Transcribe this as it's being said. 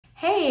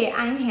Hey,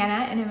 I'm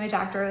Hannah and I'm a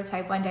doctor with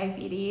type 1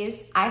 diabetes.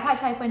 I've had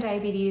type 1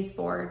 diabetes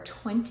for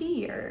 20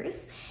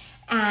 years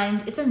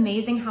and it's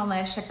amazing how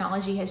much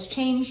technology has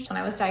changed. When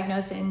I was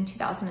diagnosed in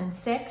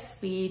 2006,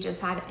 we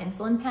just had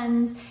insulin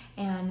pens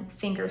and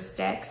finger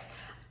sticks.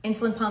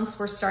 Insulin pumps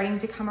were starting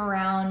to come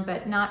around,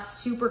 but not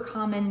super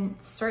common,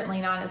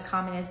 certainly not as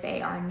common as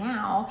they are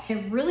now.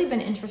 I've really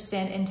been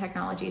interested in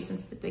technology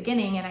since the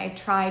beginning and I've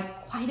tried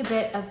quite a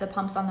bit of the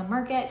pumps on the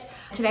market.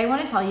 Today I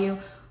want to tell you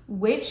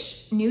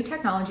which new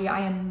technology I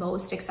am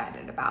most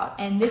excited about.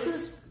 And this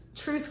is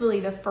truthfully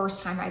the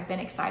first time I've been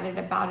excited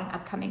about an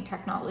upcoming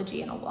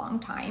technology in a long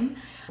time.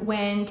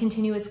 When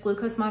continuous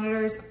glucose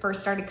monitors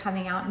first started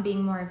coming out and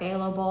being more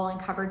available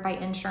and covered by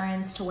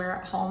insurance to wear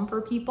at home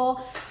for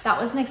people, that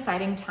was an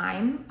exciting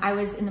time. I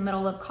was in the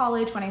middle of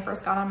college when I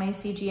first got on my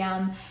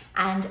CGM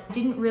and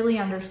didn't really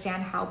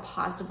understand how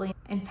positively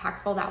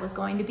impactful that was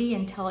going to be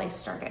until I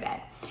started it.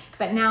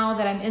 But now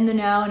that I'm in the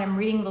know and I'm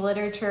reading the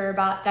literature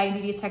about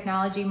diabetes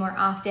technology more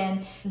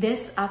often,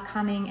 this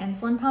upcoming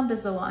insulin pump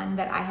is the one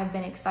that I have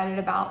been excited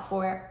about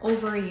for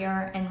over a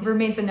year and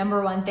remains the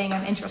 #1 thing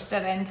I'm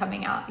interested in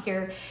coming out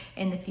here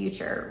in the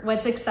future.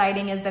 What's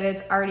exciting is that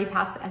it's already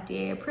passed the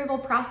FDA approval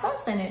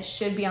process and it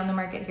should be on the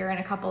market here in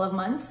a couple of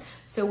months.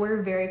 So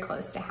we're very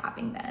close to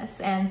having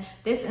this. And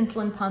this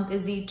insulin pump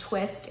is the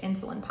Twist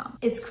insulin pump.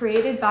 It's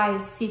created by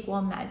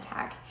Sequel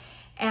MedTech.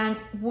 And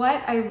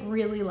what I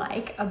really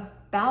like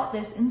about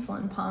this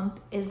insulin pump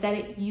is that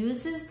it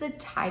uses the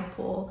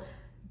Tidepool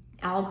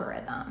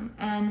algorithm.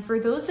 And for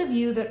those of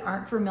you that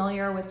aren't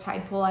familiar with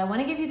Tidepool, I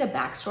want to give you the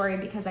backstory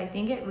because I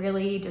think it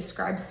really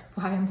describes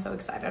why I'm so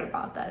excited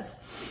about this.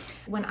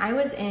 When I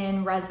was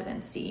in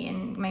residency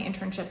in my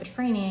internship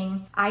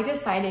training, I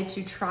decided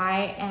to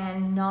try a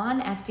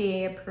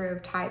non-FDA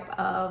approved type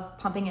of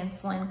pumping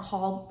insulin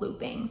called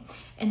looping.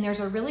 And there's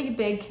a really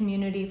big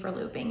community for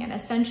looping. And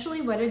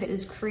essentially what it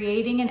is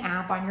creating an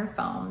app on your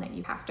phone that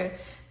you have to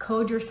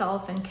code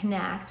yourself and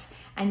connect.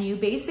 And you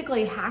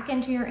basically hack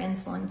into your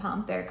insulin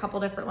pump. There are a couple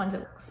different ones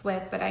it works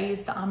with, but I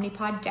use the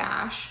Omnipod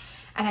Dash.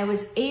 And I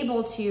was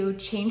able to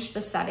change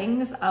the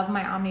settings of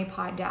my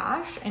Omnipod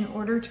Dash in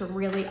order to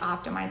really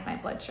optimize my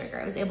blood sugar.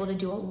 I was able to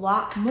do a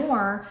lot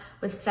more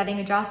with setting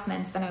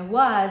adjustments than I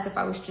was if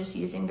I was just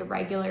using the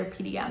regular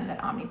PDM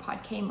that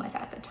Omnipod came with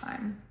at the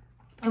time.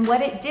 And what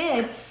it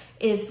did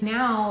is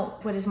now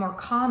what is more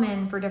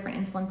common for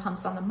different insulin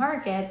pumps on the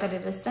market, but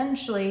it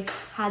essentially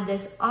had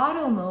this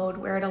auto mode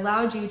where it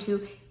allowed you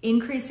to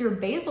increase your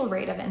basal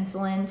rate of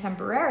insulin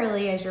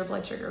temporarily as your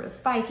blood sugar was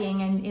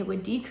spiking, and it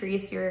would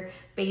decrease your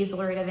basal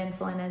rate of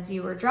insulin as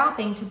you were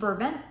dropping to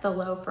prevent the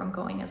low from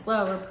going as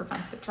low or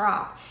prevent the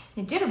drop.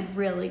 And it did a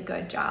really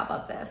good job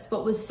of this.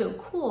 What was so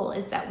cool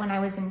is that when I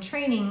was in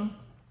training,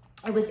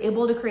 I was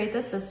able to create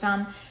this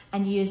system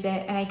and use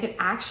it, and I could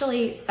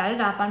actually set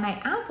it up on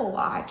my Apple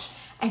Watch,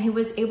 and it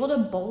was able to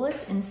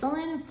bolus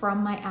insulin from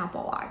my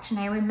Apple Watch. And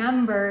I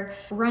remember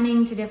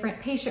running to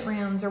different patient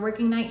rooms or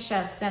working night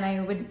shifts, and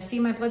I would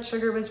see my blood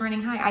sugar was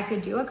running high. I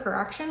could do a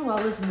correction while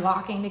I was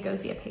walking to go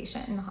see a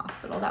patient in the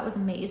hospital. That was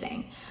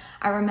amazing.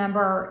 I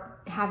remember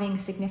having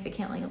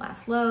significantly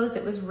less lows.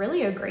 It was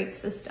really a great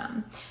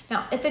system.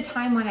 Now, at the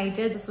time when I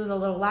did, this was a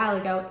little while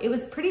ago, it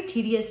was pretty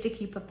tedious to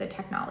keep up the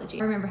technology.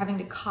 I remember having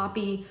to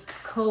copy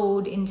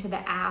code into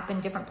the app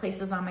in different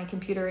places on my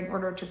computer in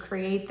order to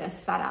create this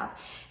setup.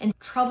 And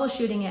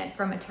troubleshooting it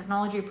from a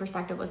technology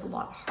perspective was a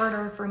lot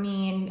harder for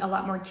me and a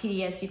lot more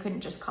tedious. You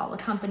couldn't just call a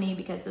company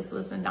because this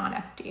was a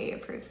non-FDA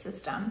approved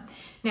system.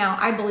 Now,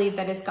 I believe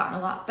that it's gotten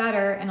a lot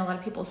better and a lot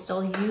of people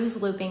still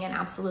use looping and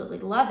absolutely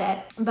love it.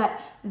 But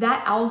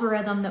that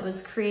algorithm that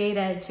was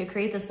created to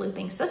create this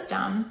looping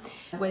system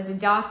was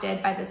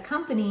adopted by this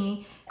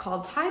company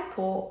called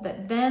Tidepool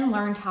that then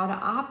learned how to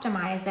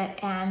optimize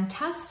it and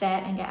test it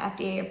and get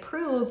FDA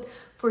approved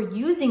for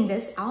using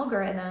this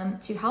algorithm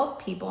to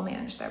help people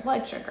manage their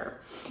blood sugar.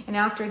 And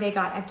after they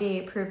got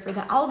FDA approved for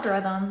the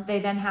algorithm, they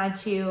then had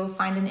to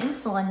find an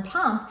insulin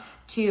pump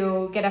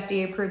to get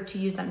FDA approved to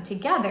use them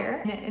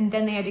together. And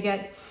then they had to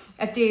get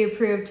FDA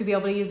approved to be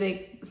able to use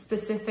a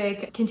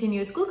specific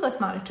continuous glucose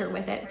monitor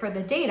with it for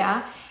the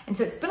data. And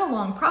so it's been a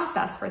long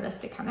process for this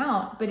to come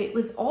out, but it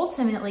was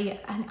ultimately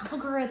an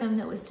algorithm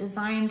that was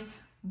designed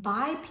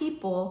by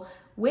people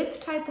with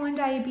type 1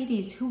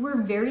 diabetes who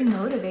were very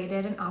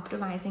motivated in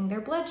optimizing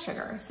their blood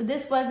sugar. So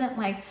this wasn't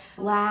like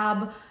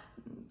lab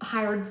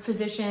hired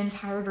physicians,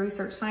 hired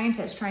research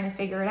scientists trying to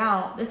figure it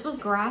out. This was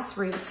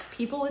grassroots,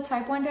 people with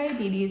type 1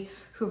 diabetes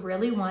who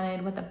really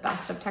wanted what the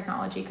best of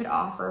technology could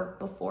offer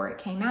before it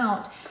came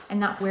out.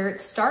 And that's where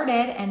it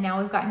started. And now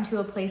we've gotten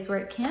to a place where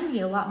it can be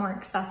a lot more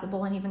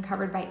accessible and even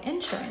covered by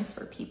insurance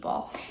for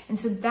people. And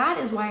so that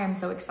is why I'm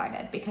so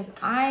excited, because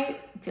I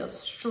feel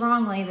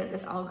strongly that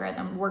this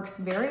algorithm works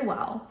very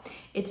well.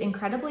 It's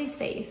incredibly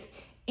safe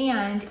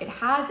and it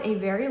has a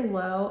very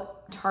low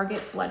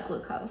target blood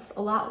glucose,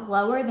 a lot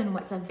lower than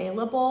what's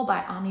available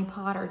by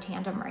Omnipod or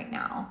Tandem right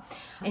now.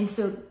 And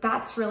so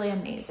that's really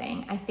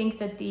amazing. I think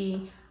that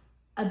the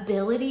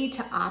ability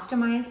to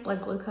optimize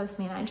blood glucose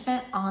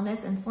management on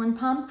this insulin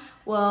pump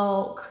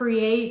will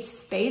create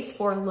space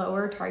for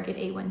lower target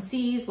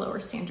A1Cs, lower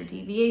standard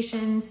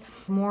deviations,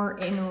 more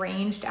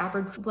in-ranged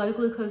average blood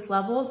glucose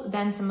levels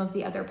than some of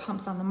the other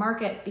pumps on the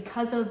market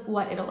because of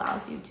what it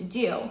allows you to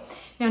do.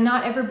 Now,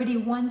 not everybody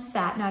wants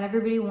that. Not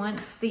everybody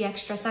wants the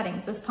extra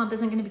settings. This pump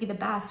isn't going to be the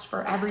best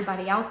for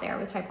everybody out there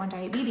with type 1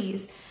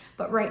 diabetes.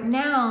 But right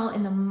now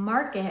in the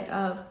market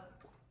of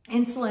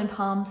insulin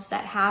pumps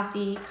that have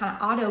the kind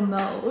of auto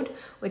mode,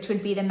 which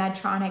would be the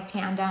Medtronic,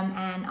 Tandem,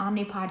 and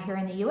Omnipod here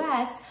in the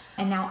US,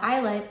 and now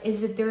iLet, is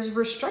that there's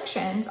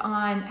restrictions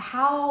on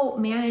how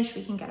managed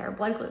we can get our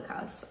blood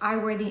glucose. I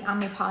wear the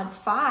Omnipod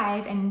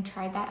 5 and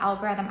tried that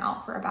algorithm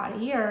out for about a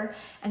year,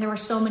 and there were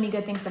so many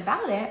good things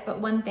about it, but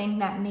one thing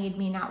that made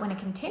me not want to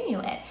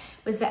continue it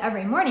was that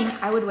every morning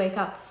I would wake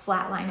up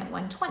flatline at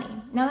 120.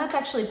 Now that's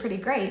actually pretty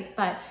great,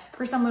 but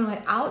for someone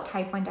without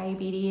type 1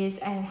 diabetes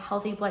and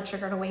healthy blood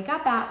sugar to wake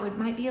up at, it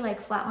might be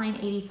like flatline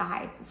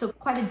 85. So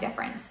quite a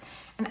difference.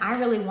 And I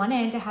really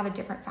wanted to have a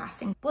different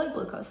fasting blood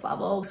glucose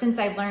level since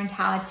I've learned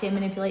how to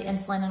manipulate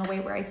insulin in a way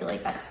where I feel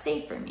like that's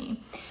safe for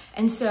me.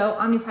 And so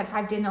Omnipod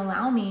 5 didn't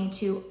allow me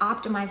to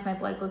optimize my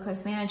blood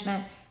glucose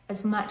management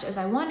as much as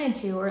I wanted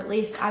to, or at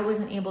least I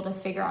wasn't able to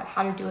figure out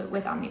how to do it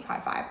with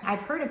Omnipod 5.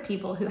 I've heard of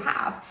people who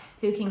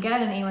can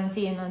get an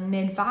A1C in the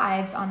mid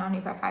 5s on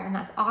Omnipod 5, and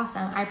that's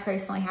awesome. I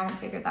personally haven't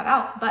figured that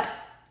out, but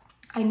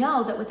I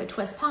know that with a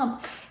twiist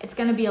pump, it's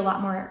gonna be a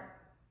lot more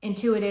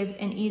intuitive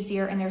and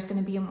easier, and there's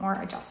gonna be more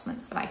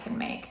adjustments that I can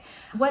make.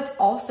 What's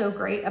also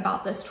great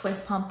about this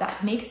twiist pump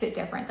that makes it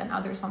different than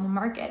others on the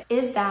market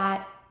is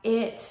that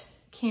it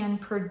can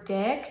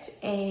predict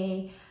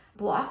a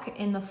block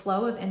in the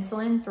flow of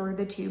insulin through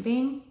the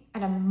tubing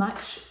at a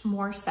much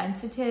more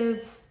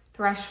sensitive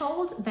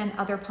threshold than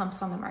other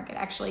pumps on the market.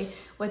 Actually,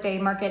 what they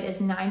market is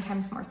 9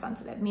 times more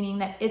sensitive, meaning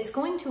that it's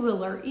going to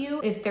alert you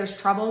if there's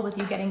trouble with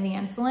you getting the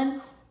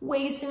insulin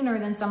way sooner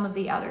than some of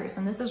the others.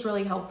 And this is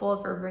really helpful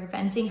for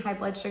preventing high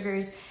blood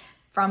sugars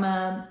from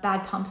a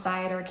bad pump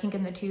side or a kink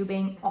in the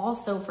tubing,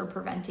 also for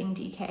preventing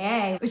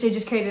DKA, which I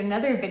just created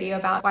another video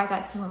about why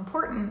that's so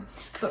important.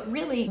 But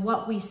really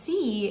what we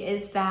see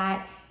is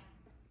that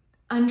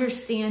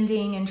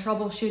understanding and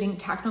troubleshooting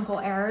technical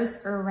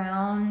errors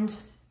around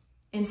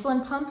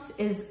insulin pumps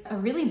is a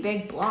really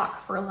big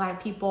block for a lot of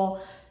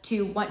people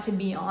to want to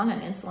be on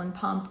an insulin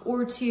pump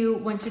or to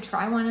want to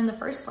try one in the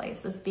first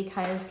place, is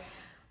because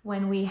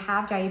when we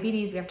have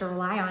diabetes, we have to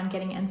rely on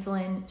getting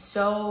insulin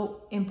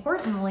so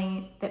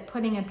importantly that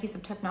putting a piece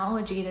of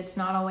technology that's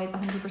not always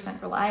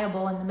 100%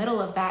 reliable in the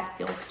middle of that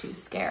feels too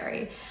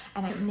scary.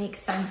 And it makes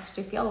sense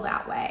to feel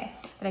that way.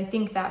 But I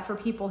think that for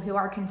people who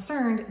are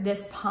concerned,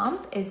 this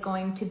pump is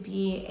going to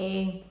be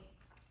a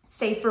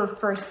safer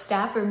first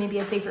step, or maybe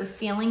a safer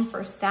feeling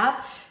first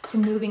step to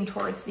moving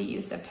towards the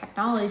use of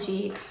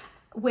technology,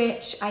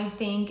 which I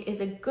think is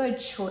a good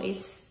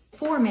choice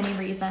for many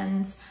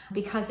reasons,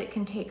 because it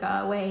can take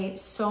away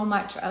so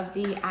much of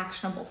the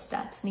actionable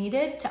steps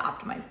needed to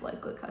optimize blood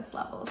glucose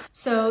levels.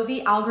 So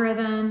the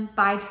algorithm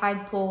by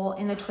Tidepool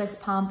in the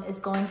twiist pump is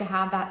going to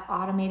have that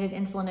automated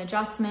insulin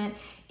adjustment,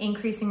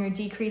 increasing or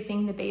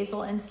decreasing the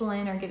basal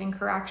insulin or giving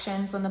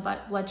corrections when the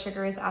blood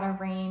sugar is out of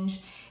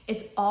range.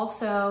 It's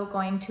also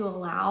going to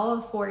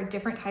allow for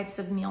different types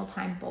of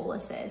mealtime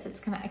boluses. It's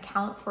going to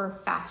account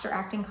for faster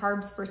acting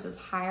carbs versus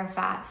higher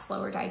fat,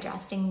 slower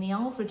digesting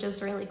meals, which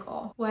is really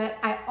cool. What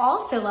I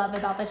also love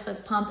about the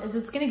twiist pump is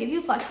it's going to give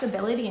you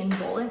flexibility in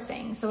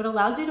bolusing. So it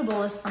allows you to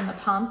bolus from the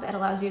pump, it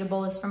allows you to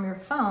bolus from your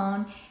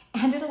phone,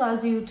 and it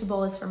allows you to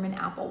bolus from an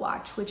Apple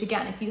Watch, which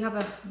again, if you have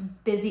a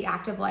busy,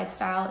 active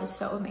lifestyle, is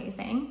so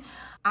amazing.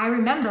 I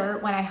remember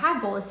when I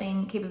had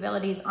bolusing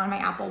capabilities on my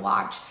Apple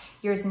Watch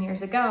years and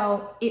years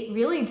ago, it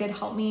really did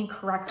help me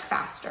correct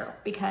faster,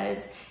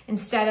 because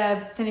instead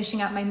of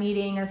finishing up my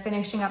meeting or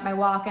finishing up my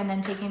walk and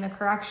then taking the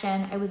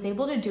correction, I was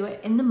able to do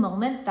it in the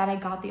moment that I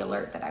got the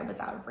alert that I was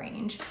out of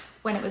range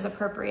when it was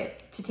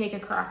appropriate to take a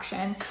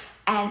correction.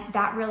 And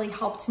that really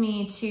helped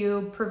me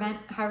to prevent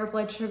higher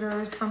blood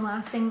sugars from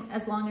lasting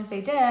as long as they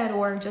did,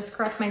 or just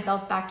correct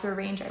myself back to a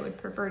range I would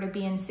prefer to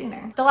be in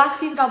sooner. The last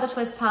piece about the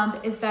twiist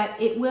pump is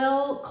that it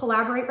will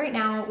collaborate right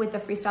now with the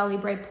Freestyle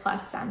Libre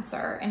Plus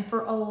sensor. And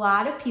for a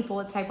lot of people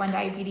with type 1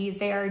 diabetes,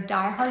 they are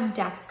diehard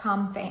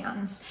Dexcom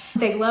fans.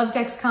 They love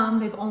Dexcom.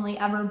 They've only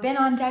ever been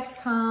on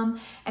Dexcom.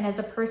 And as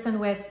a person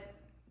with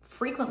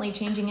frequently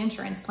changing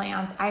insurance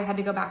plans, I've had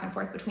to go back and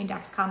forth between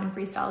Dexcom and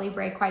Freestyle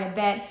Libre quite a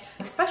bit,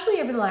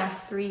 especially over the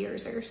last 3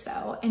 years or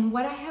so. And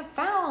what I have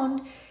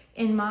found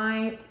in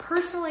my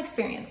personal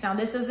experience, now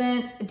this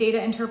isn't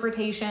data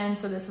interpretation,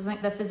 so this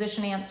isn't the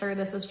physician answer,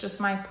 this is just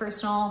my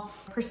personal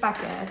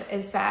perspective,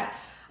 is that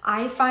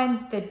I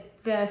find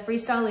that the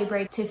Freestyle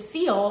Libre to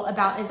feel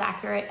about as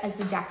accurate as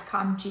the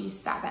Dexcom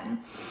G7.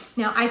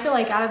 Now, I feel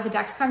like out of the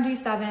Dexcom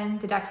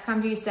G7, the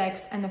Dexcom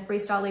G6, and the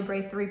Freestyle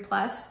Libre 3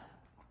 Plus,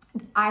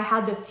 I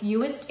had the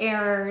fewest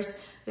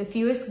errors, the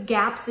fewest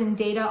gaps in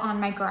data on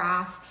my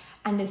graph,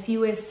 and the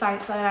fewest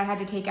sites that I had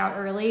to take out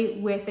early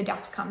with the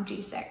Dexcom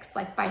G6.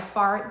 Like by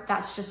far,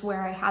 that's just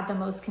where I had the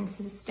most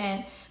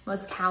consistent,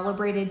 most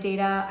calibrated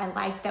data. I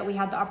liked that we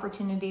had the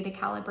opportunity to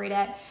calibrate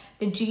it.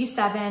 The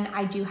G7,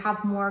 I do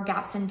have more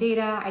gaps in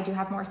data. I do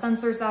have more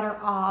sensors that are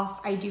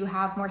off. I do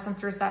have more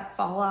sensors that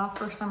fall off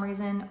for some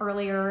reason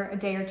earlier, a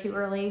day or two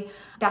early.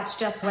 That's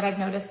just what I've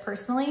noticed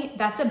personally.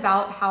 That's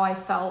about how I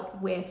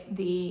felt with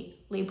the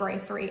Libre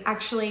 3.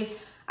 Actually,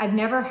 I've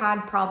never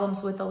had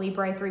problems with the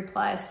Libre 3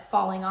 Plus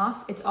falling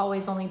off. It's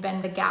always only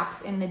been the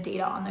gaps in the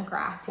data on the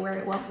graph where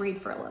it won't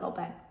read for a little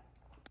bit.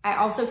 I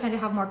also tend to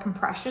have more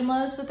compression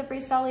lows with the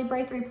Freestyle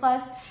Libre 3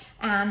 Plus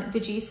and the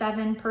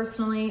G7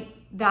 personally.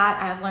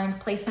 That I've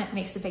learned placement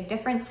makes a big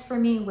difference for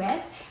me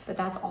with, but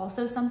that's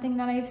also something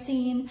that I've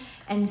seen.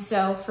 And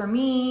so for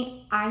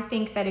me, I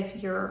think that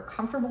if you're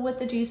comfortable with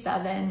the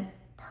G7,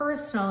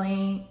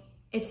 personally,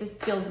 it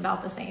feels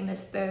about the same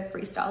as the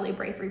Freestyle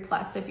Libre 3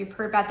 Plus. So if you've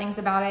heard bad things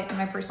about it, in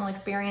my personal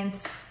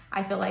experience,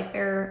 I feel like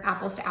they're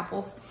apples to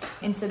apples.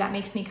 And so that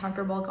makes me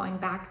comfortable going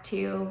back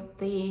to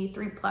the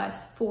 3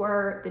 Plus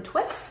for the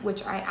twist,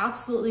 which I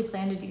absolutely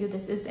plan to do.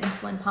 This is the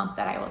insulin pump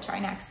that I will try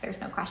next.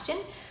 There's no question.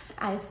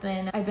 I've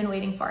been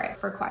waiting for it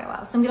for quite a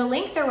while. So I'm gonna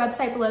link their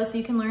website below so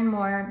you can learn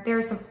more. There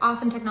are some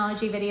awesome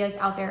technology videos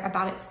out there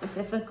about it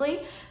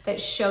specifically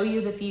that show you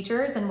the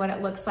features and what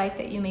it looks like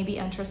that you may be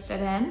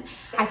interested in.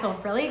 I feel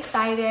really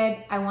excited.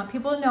 I want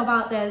people to know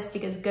about this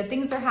because good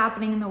things are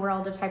happening in the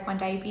world of type 1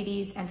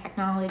 diabetes and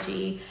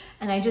technology.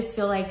 And I just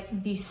feel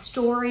like the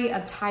story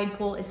of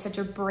Tidepool is such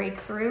a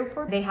breakthrough.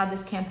 They had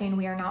this campaign,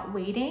 "We are not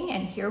waiting,"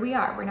 and here we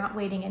are, we're not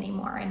waiting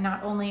anymore. And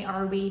not only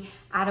are we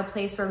at a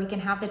place where we can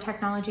have the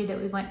technology that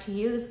we want to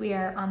use, we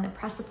are on the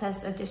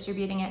precipice of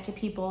distributing it to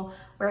people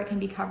where it can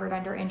be covered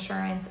under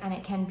insurance and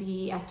it can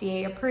be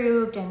FDA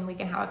approved, and we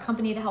can have a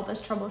company to help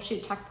us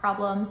troubleshoot tech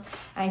problems.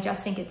 And I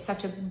just think it's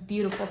such a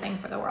beautiful thing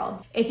for the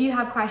world. If you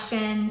have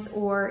questions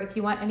or if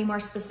you want any more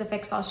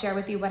specifics, I'll share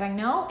with you what I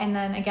know. And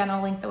then again,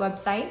 I'll link the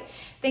website.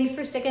 Thanks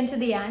for sticking to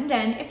the end.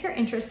 And if you're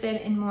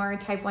interested in more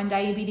type 1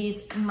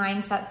 diabetes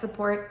mindset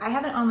support, I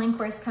have an online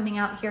course coming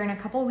out here in a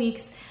couple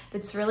weeks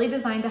that's really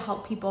designed to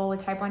help people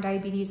with type 1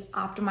 diabetes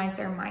optimize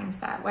their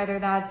mindset, whether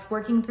that's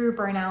working through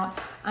burnout,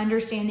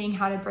 understanding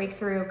how to break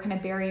through kind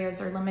of barriers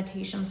or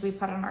limitations we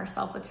put on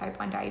ourselves with type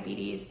 1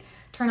 diabetes,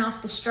 turn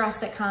off the stress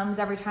that comes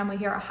every time we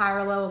hear a high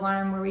or low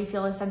alarm where we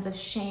feel a sense of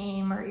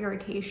shame or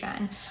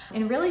irritation,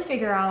 and really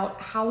figure out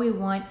how we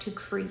want to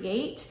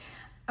create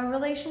a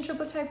relationship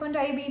with type 1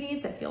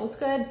 diabetes that feels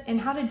good,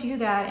 and how to do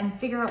that and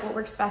figure out what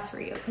works best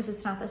for you, because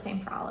it's not the same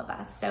for all of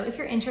us. So if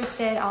you're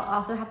interested, I'll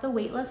also have the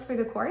wait list for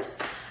the course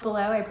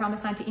below. I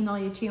promise not to email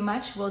you too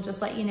much. We'll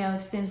just let you know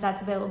as soon as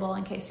that's available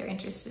in case you're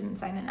interested in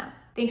signing up.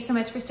 Thanks so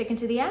much for sticking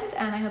to the end,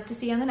 and I hope to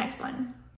see you on the next one.